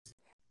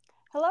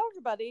Hello,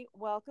 everybody.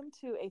 Welcome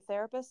to A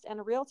Therapist and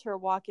a Realtor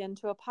Walk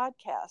Into a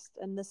Podcast.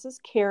 And this is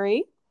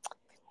Carrie,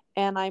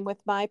 and I'm with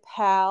my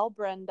pal,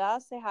 Brenda.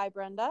 Say hi,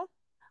 Brenda.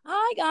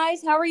 Hi,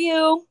 guys. How are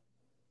you?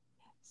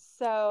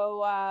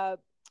 So,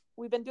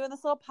 we've been doing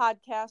this little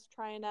podcast,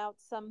 trying out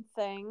some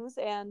things.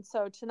 And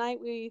so tonight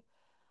we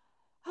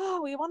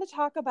want to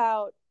talk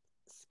about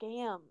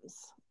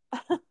scams.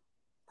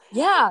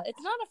 Yeah,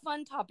 it's not a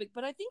fun topic,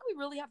 but I think we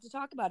really have to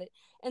talk about it.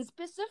 And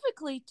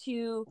specifically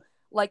to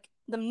like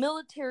the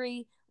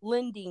military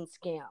lending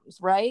scams,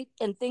 right?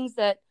 And things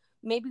that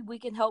maybe we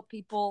can help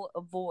people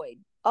avoid.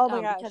 Oh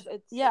my gosh,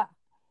 Because, yeah,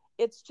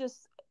 it's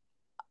just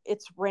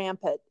it's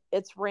rampant.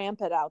 It's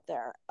rampant out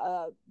there,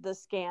 the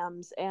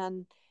scams.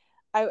 And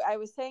I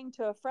was saying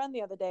to a friend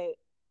the other day,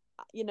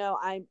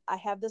 I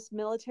have this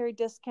military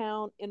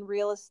discount in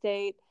real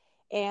estate,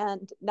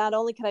 and not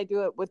only can I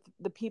do it with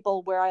the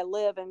people where I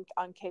live and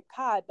on Cape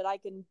Cod, but I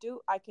can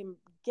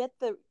get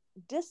the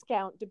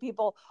discount to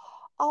people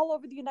all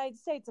over the United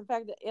States, in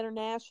fact,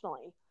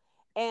 internationally.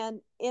 And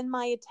in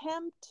my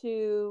attempt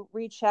to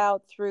reach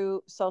out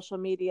through social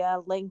media,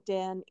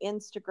 LinkedIn,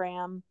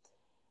 Instagram,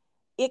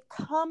 it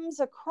comes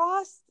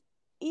across,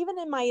 even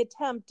in my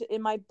attempt,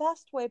 in my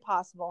best way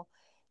possible,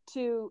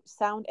 to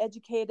sound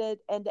educated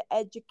and to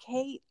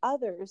educate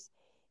others,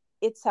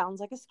 it sounds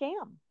like a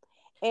scam.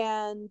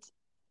 And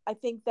I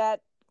think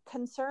that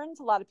concerns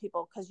a lot of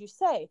people because you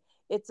say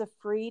it's a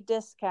free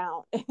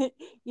discount,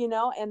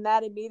 and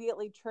that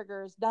immediately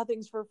triggers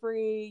nothing's for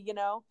free,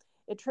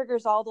 it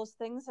triggers all those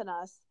things in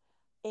us.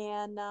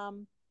 And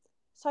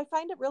so I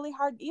find it really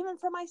hard, even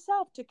for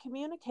myself, to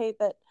communicate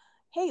that,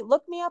 hey,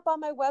 look me up on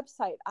my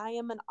website. I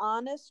am an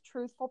honest,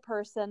 truthful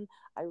person.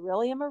 I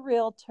really am a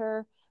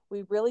realtor.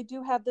 We really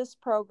do have this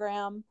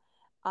program.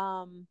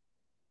 Um,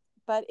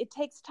 but it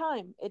takes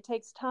time. It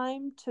takes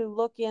time to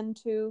look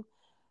into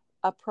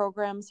a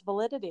program's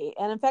validity.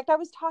 And in fact, I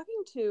was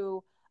talking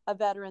to a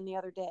veteran the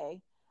other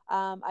day.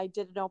 I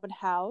did an open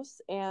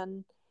house,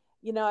 and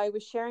I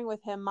was sharing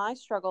with him my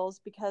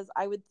struggles because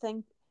I would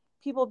think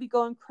people would be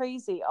going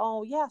crazy.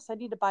 Oh, yes, I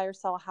need to buy or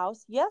sell a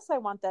house. Yes, I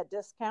want that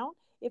discount.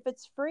 If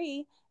it's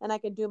free and I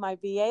can do my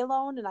VA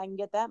loan and I can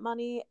get that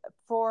money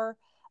for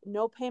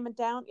no payment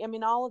down. I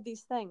mean, all of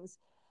these things.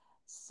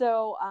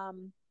 So,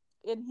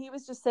 and he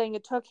was just saying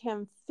it took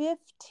him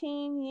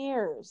 15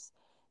 years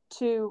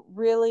to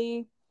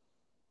really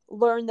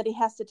learn that he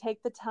has to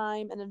take the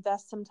time and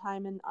invest some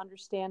time in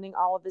understanding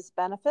all of his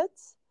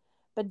benefits.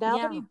 But now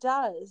that he yeah,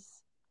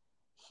 does,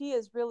 he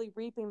is really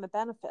reaping the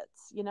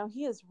benefits.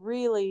 He is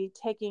really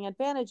taking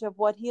advantage of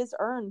what he has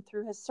earned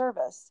through his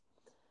service.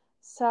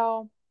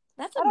 So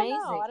that's I don't know.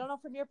 amazing. I don't know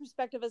from your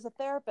perspective as a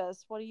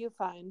therapist, what do you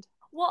find?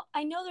 Well,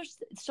 I know there's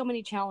so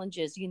many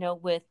challenges,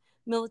 with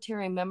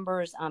military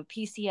members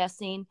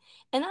PCSing,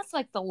 and that's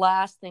like the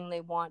last thing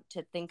they want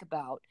to think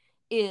about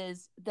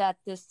is that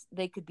this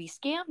they could be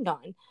scammed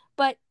on.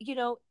 But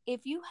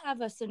if you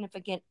have a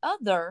significant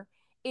other,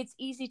 it's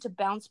easy to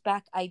bounce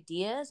back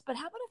ideas. But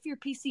how about if you're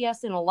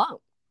PCSing alone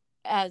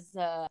as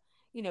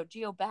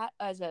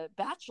as a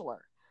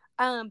bachelor?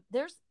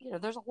 There's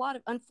a lot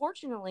of,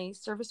 unfortunately,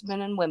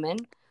 servicemen and women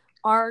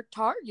are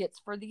targets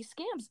for these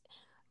scams.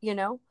 You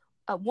know,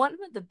 one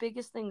of the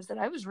biggest things that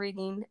I was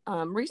reading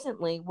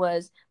recently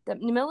was that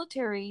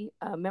military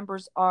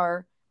members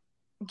are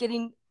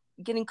getting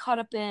getting caught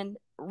up in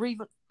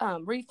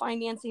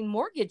refinancing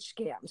mortgage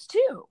scams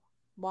too.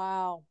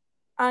 Wow.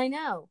 I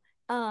know.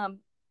 Um,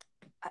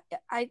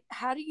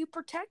 how do you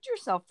protect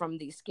yourself from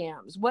these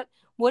scams? What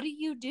do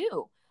you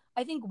do?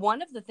 I think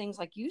one of the things,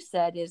 like you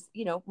said, is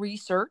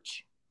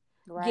research,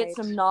 get Right.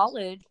 some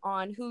knowledge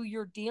on who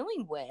you're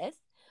dealing with,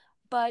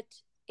 but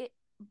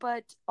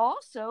but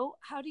also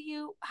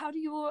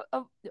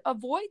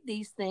avoid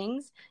these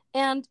things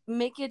and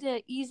make it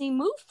an easy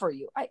move for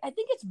you. I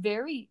think it's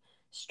very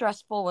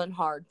stressful and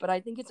hard, but I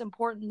think it's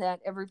important that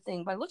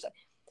everything by looks like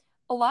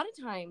a lot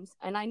of times,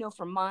 and I know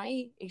from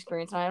my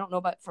experience, and I don't know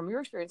about from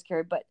your experience,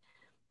 Carrie, but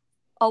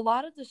a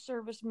lot of the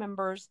service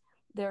members,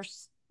 their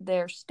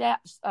their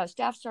staff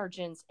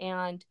sergeants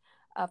and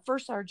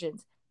first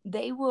sergeants,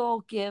 they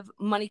will give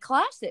money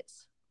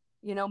classes,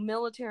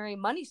 military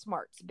money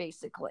smarts,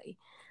 basically,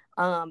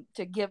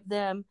 to give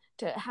them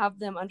to have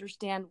them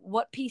understand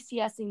what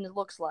PCSing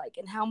looks like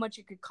and how much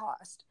it could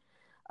cost,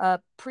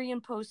 pre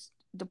and post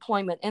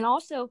deployment, and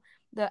also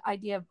the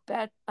idea of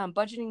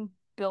budgeting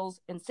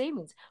bills and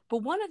savings.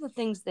 But one of the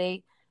things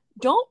they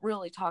don't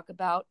really talk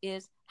about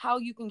is how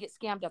you can get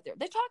scammed out there.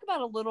 They talk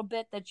about a little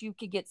bit that you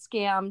could get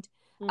scammed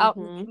out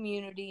in the Mm-hmm.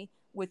 community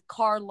with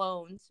car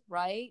loans,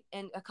 right?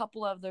 And a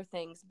couple other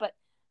things, but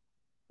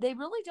they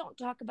really don't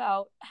talk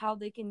about how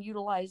they can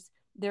utilize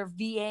their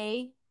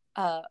VA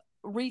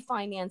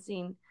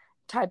refinancing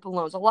type of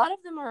loans. A lot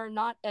of them are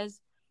not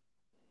as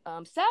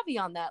savvy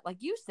on that, like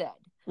you said.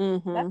 That's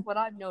Mm-hmm. what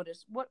I've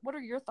noticed. What are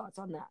your thoughts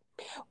on that?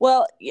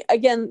 Well,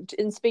 again,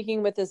 in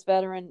speaking with this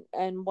veteran,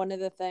 and one of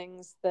the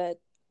things that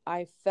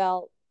I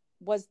felt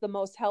was the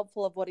most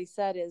helpful of what he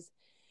said is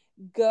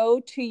go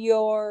to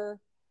your,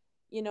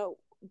 you know,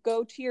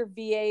 go to your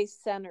VA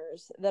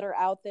centers that are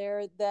out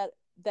there, that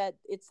that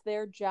it's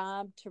their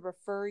job to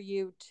refer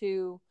you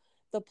to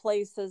the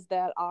places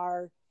that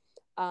are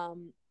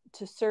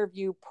to serve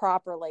you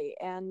properly,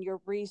 and your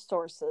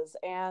resources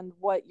and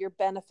what your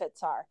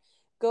benefits are.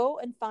 Go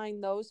and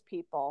find those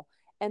people,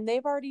 and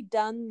they've already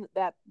done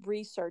that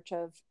research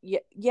of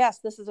yes,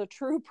 this is a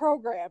true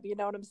program, you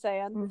know what I'm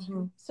saying?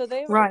 Mm-hmm. So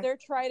Right. they're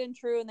tried and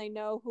true, and they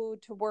know who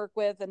to work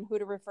with and who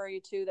to refer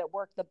you to that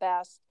work the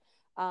best.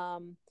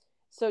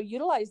 So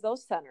utilize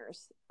those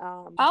centers.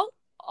 I'll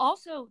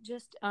also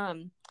just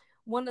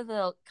one of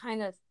the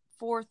kind of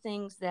four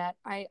things that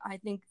I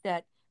think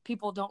that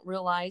people don't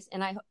realize,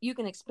 and you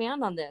can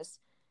expand on this,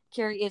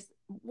 Carrie, is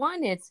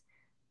one, it's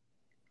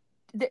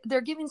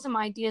they're giving some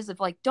ideas of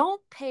like,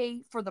 don't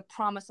pay for the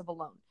promise of a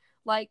loan.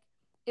 Like,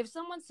 if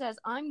someone says,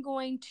 I'm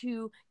going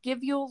to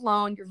give you a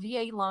loan, your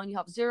VA loan, you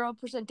have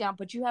 0% down,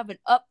 but you have an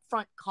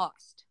upfront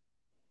cost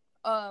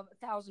of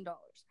 $1,000.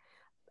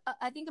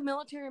 I think the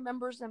military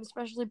members, and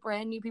especially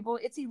brand new people,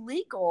 it's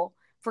illegal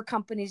for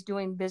companies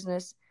doing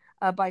business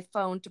by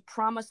phone to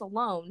promise a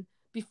loan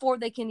before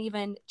they can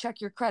even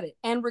check your credit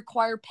and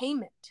require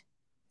payment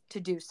to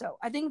do so.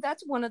 I think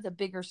that's one of the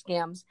bigger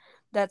scams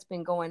that's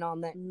been going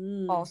on. That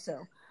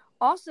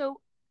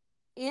also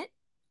if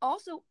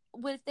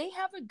they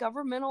have a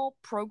governmental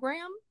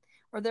program,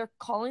 or they're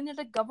calling it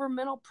a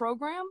governmental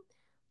program,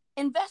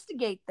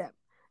 investigate them.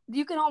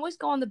 You can always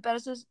go on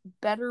the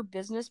Better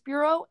Business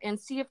Bureau and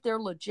see if they're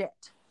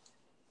legit.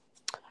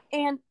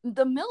 And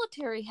the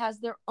military has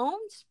their own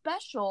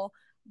special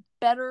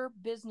Better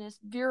Business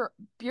Bureau.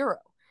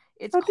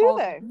 It's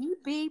called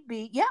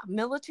BBB,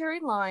 military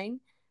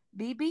line,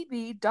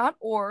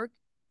 bbb.org.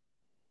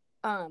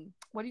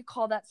 What do you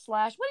call that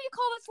slash? What do you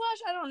call that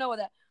slash? I don't know what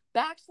that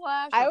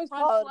backslash. I always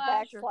call it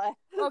backslash.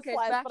 Okay,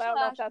 slash, but I don't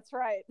know if that's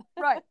right.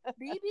 Right.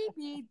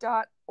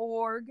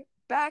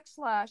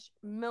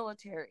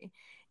 bbb.org/military.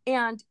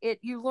 And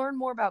you learn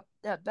more about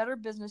the Better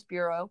Business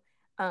Bureau,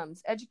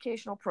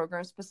 educational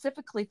programs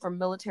specifically for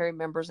military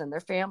members and their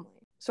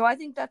family. So I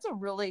think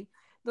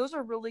those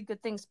are really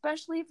good things,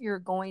 especially if you're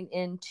going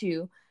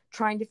into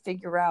trying to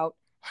figure out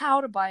how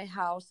to buy a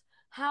house,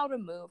 how to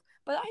move.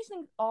 But I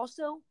think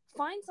also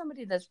find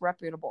somebody that's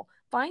reputable.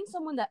 Find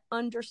someone that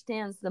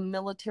understands the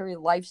military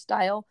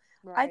lifestyle.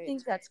 Right. I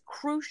think that's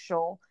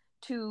crucial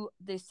to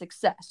the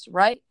success,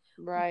 right?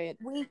 Right.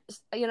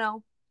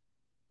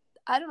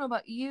 I don't know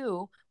about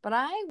you, but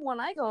when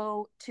I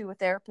go to a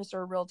therapist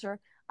or a realtor,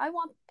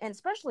 and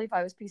especially if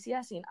I was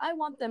PCSing, I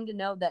want them to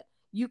know that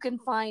you can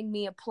find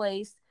me a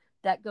place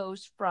that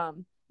goes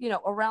from,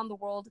 around the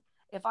world.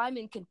 If I'm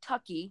in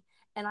Kentucky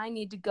and I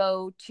need to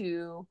go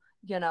to,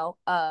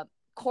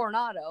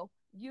 Coronado,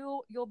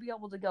 you'll be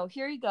able to go,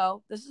 here you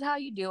go. This is how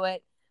you do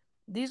it.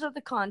 These are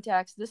the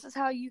contacts. This is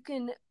how you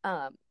can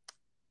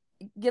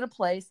get a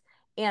place,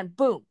 and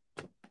boom,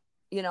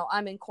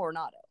 I'm in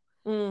Coronado.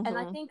 Mm-hmm. And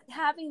I think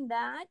having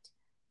that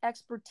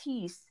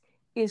expertise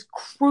is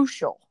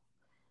crucial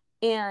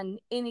in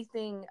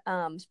anything,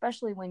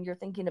 especially when you're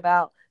thinking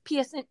about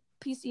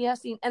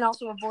PCSing and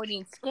also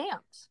avoiding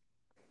scams.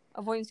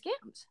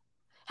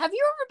 Have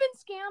you ever been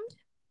scammed?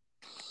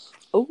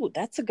 Oh,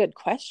 that's a good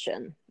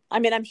question. I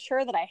mean, I'm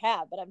sure that I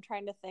have, but I'm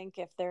trying to think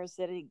if there's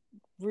a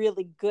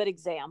really good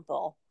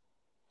example.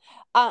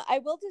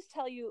 I will just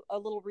tell you a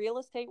little real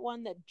estate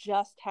one that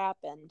just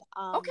happened.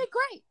 Okay,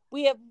 great.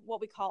 We have what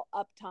we call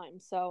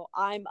uptime. So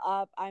I'm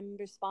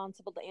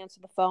responsible to answer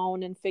the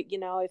phone, and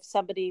if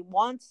somebody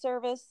wants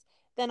service,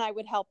 then I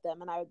would help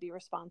them and I would be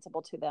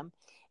responsible to them.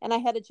 And I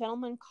had a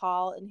gentleman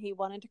call, and he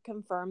wanted to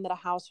confirm that a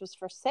house was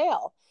for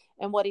sale.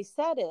 And what he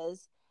said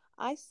is,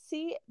 I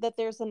see that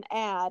there's an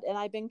ad, and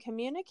I've been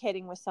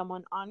communicating with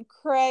someone on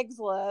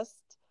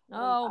Craigslist.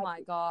 Oh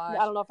my gosh.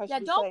 I don't know if I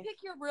should don't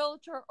pick your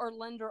realtor or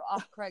lender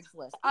off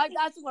Craigslist.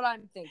 That's what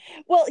I'm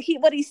thinking. Well,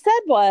 what he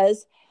said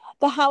was,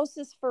 the house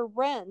is for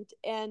rent,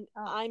 and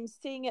I'm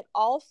seeing it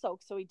also.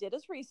 So he did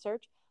his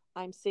research.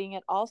 I'm seeing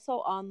it also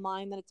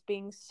online that it's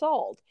being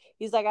sold.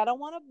 He's like, I don't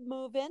want to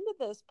move into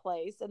this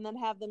place and then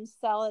have them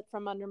sell it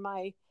from under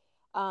my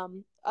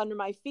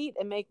feet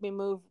and make me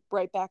move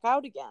right back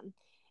out again.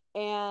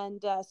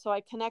 And so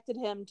I connected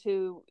him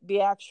to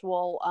the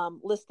actual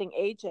listing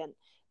agent.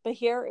 But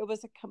here it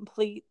was a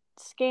complete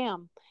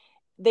scam.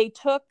 They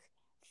took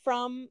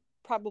from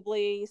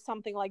probably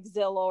something like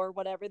Zillow or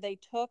whatever, they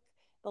took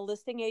the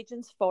listing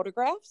agent's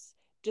photographs,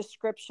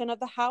 description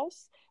of the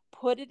house,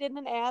 put it in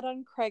an ad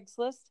on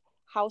Craigslist,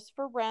 house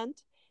for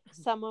rent.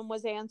 Someone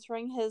was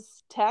answering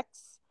his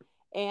texts,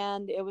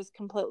 and it was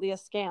completely a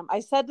scam. I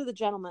said to the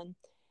gentleman,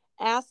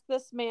 ask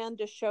this man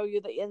to show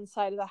you the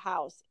inside of the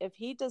house. If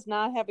he does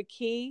not have a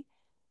key,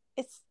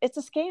 it's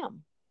a scam.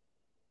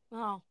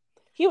 Oh,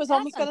 he was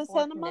almost going to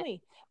send him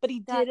money, but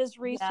he did his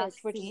research,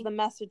 which is the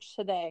message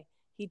today.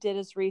 He did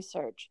his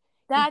research.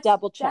 He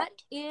double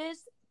checked. That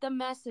is the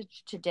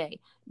message today.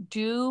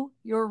 Do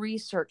your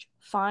research.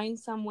 Find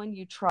someone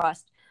you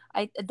trust.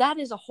 That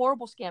is a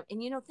horrible scam.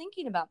 And,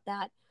 thinking about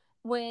that,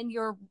 when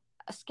you're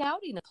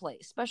scouting a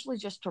place, especially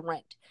just to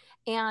rent,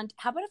 and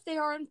how about if they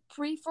are in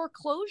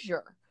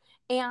pre-foreclosure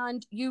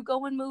and you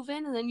go and move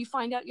in, and then you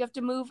find out you have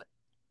to move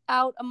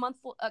out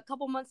a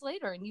couple months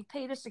later, and you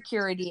paid a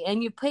security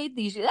and you paid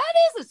these. That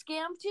is a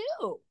scam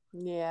too.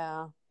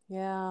 Yeah.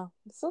 Yeah.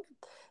 So,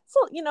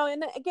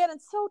 and again,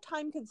 it's so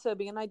time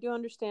consuming. And I do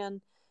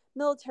understand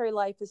military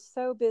life is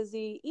so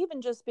busy,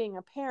 even just being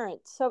a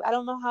parent. So I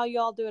don't know how you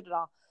all do it at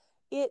all.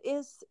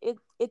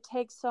 It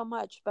takes so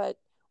much, but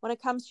when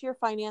it comes to your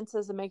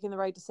finances and making the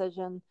right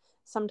decision,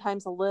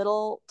 sometimes a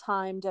little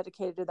time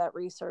dedicated to that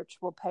research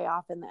will pay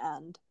off in the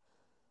end.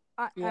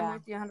 I'm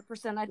with you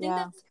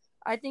 100%.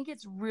 I think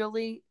it's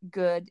really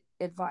good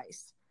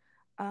advice.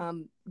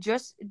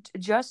 Just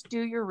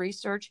do your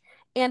research.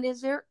 And is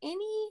there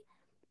any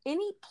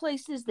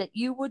places that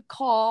you would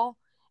call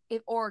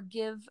or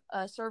give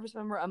a service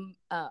member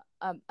a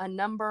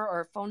number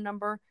or a phone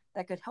number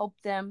that could help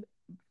them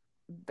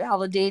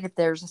validate if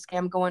there's a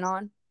scam going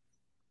on?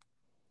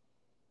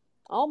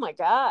 Oh my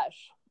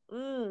gosh.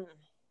 Who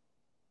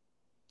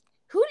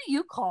do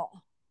you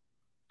call?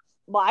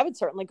 Well, I would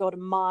certainly go to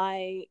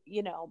my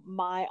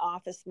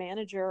office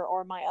manager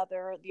or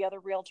the other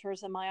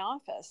realtors in my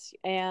office.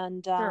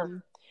 And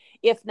Sure.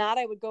 if not,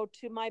 I would go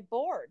to my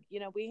board.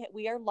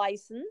 We are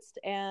licensed,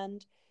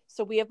 and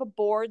so we have a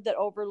board that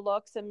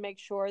overlooks and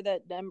makes sure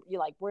that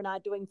we're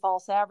not doing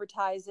false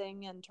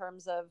advertising in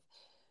terms of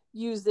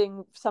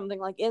using something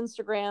like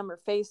Instagram or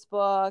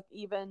Facebook,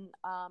 even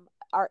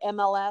our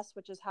MLS,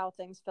 which is how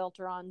things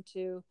filter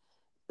onto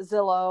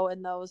Zillow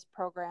and those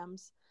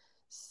programs.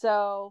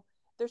 So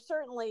there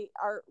certainly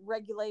are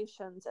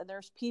regulations, and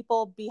there's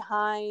people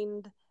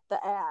behind the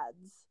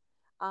ads.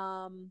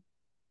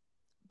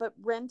 But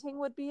renting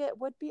would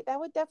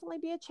definitely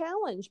be a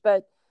challenge.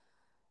 But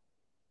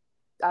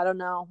I don't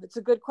know. It's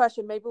a good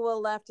question. Maybe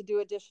we'll have to do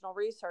additional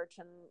research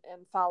and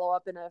follow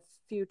up in a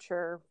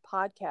future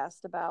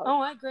podcast about.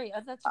 Oh, I agree.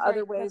 That's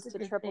other ways that's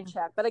to triple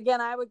check. But again,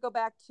 I would go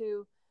back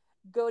to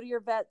go to your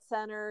vet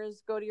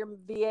centers, go to your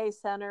VA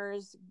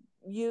centers,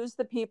 use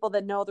the people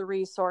that know the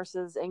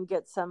resources and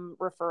get some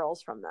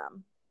referrals from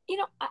them.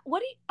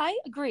 I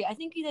agree. I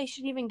think they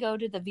should even go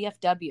to the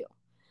VFW.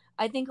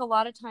 I think a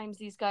lot of times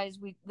these guys,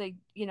 they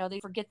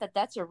forget that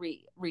that's a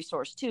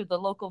resource too, the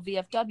local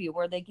VFW,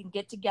 where they can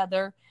get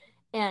together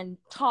and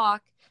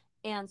talk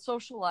and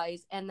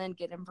socialize and then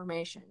get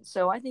information.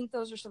 So I think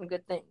those are some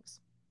good things.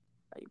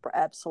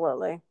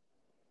 Absolutely.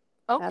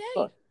 Okay.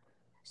 Absolutely.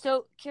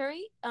 So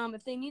Carrie,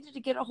 if they needed to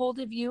get a hold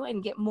of you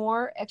and get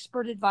more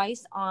expert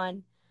advice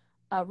on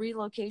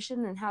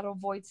relocation and how to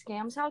avoid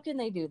scams, how can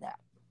they do that?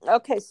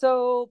 Okay.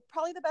 So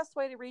probably the best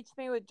way to reach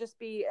me would just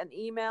be an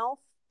email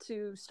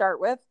to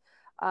start with.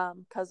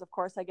 Because of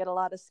course I get a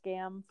lot of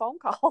scam phone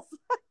calls.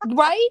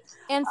 Right.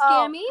 And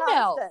scam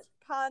emails.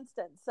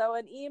 Constant. So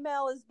an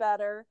email is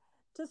better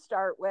to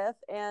start with.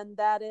 And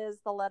that is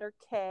the letter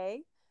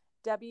K,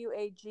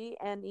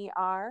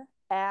 WAGNER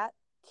at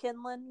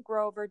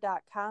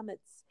KinlinGrover.com.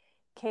 It's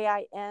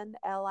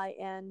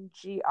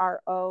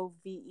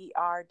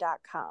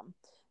KINLINGROVER.com.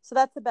 So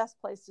that's the best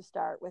place to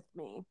start with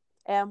me.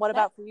 And what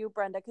about for you,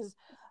 Brenda? Because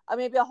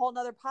maybe a whole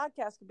nother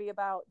podcast could be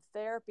about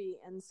therapy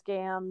and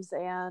scams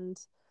and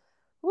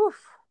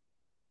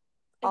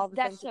all the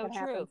things that can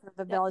happen for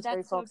the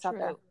military folks out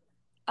there.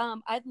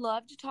 I'd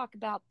love to talk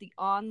about the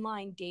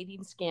online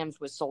dating scams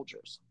with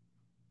soldiers.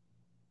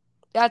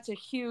 That's a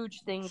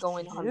huge thing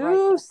going on right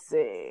now.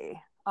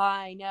 Juicy.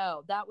 I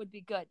know. That would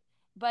be good.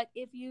 But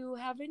if you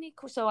have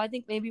so I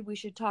think maybe we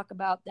should talk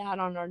about that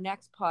on our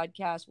next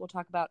podcast. We'll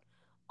talk about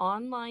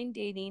online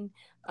dating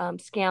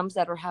scams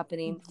that are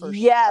happening for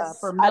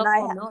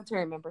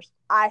military members.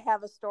 I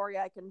have a story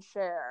I can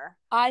share.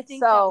 I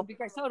think that would be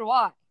great. So do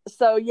I.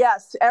 So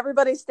yes,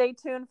 everybody stay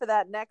tuned for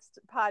that next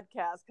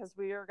podcast because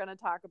we are going to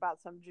talk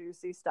about some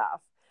juicy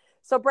stuff.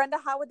 So Brenda,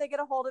 how would they get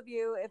a hold of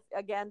you? If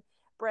again,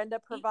 Brenda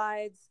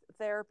provides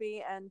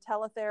therapy and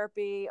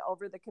teletherapy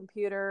over the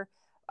computer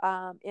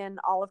in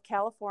all of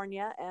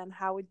California. And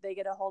how would they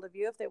get a hold of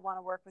you if they want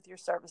to work with your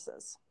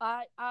services?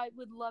 I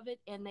would love it.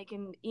 And they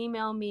can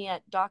email me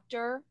at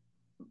Dr.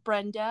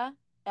 Brenda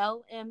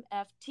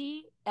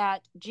LMFT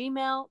at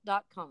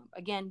gmail.com.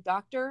 Again,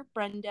 Dr.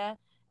 Brenda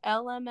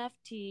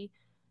LMFT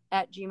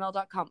at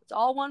gmail.com. It's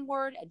all one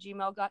word at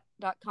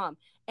gmail.com.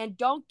 And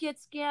don't get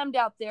scammed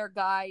out there,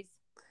 guys.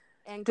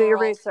 And do your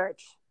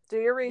research. Do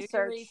your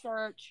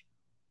research.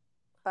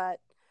 But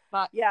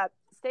yeah,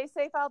 stay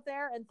safe out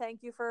there, and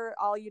thank you for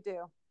all you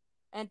do.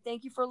 And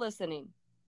thank you for listening.